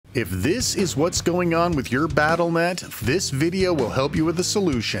If this is what's going on with your battlenet, this video will help you with the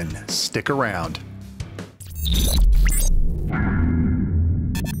solution. Stick around.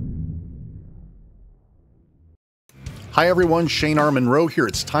 Hi everyone, Shane R. Monroe here.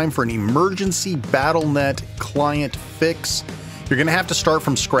 It's time for an emergency battlenet client fix. You're going to have to start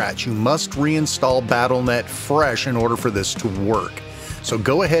from scratch. You must reinstall battlenet fresh in order for this to work. So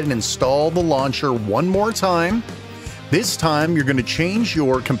go ahead and install the launcher one more time. This time you're going to change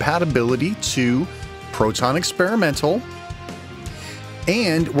your compatibility to Proton Experimental,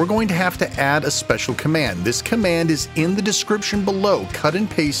 and we're going to have to add a special command. This command is in the description below. Cut and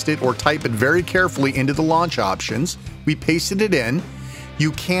paste it or type it very carefully into the launch options. We pasted it in.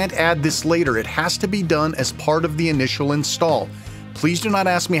 You can't add this later. It has to be done as part of the initial install. Please do not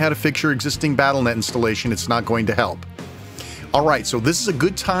ask me how to fix your existing battlenet installation. It's not going to help. Alright, so this is a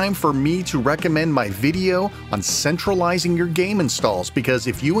good time for me to recommend my video on centralizing your game installs, because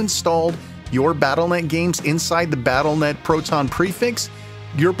if you installed your battlenet games inside the battlenet Proton prefix,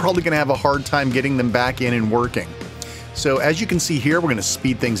 you're probably going to have a hard time getting them back in and working. So as you can see here, we're going to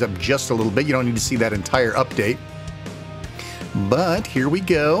speed things up just a little bit. You don't need to see that entire update. But here we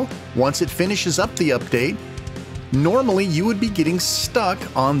go. Once it finishes up the update, normally you would be getting stuck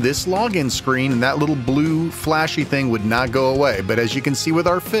on this login screen and that little blue flashy thing would not go away. But as you can see with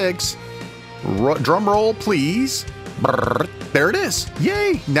our fix, drum roll please, there it is.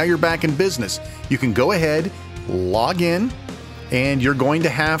 Yay! Now you're back in business. You can go ahead, log in, and you're going to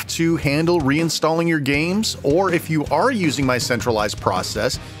have to handle reinstalling your games, or if you are using my centralized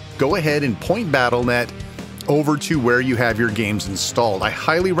process, go ahead and point battlenet over to where you have your games installed. I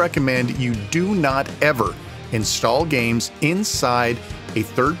highly recommend you do not ever install games inside a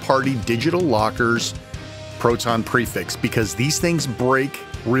third-party digital locker's Proton prefix, because these things break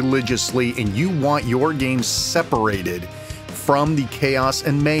religiously and you want your games separated from the chaos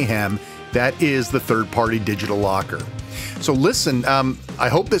and mayhem that is the third-party digital locker. So listen, I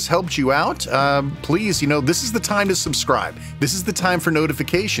hope this helped you out. Please, this is the time to subscribe. This is the time for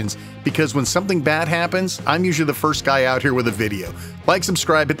notifications, because when something bad happens, I'm usually the first guy out here with a video. Like,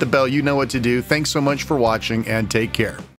 subscribe, hit the bell, you know what to do. Thanks so much for watching, and take care.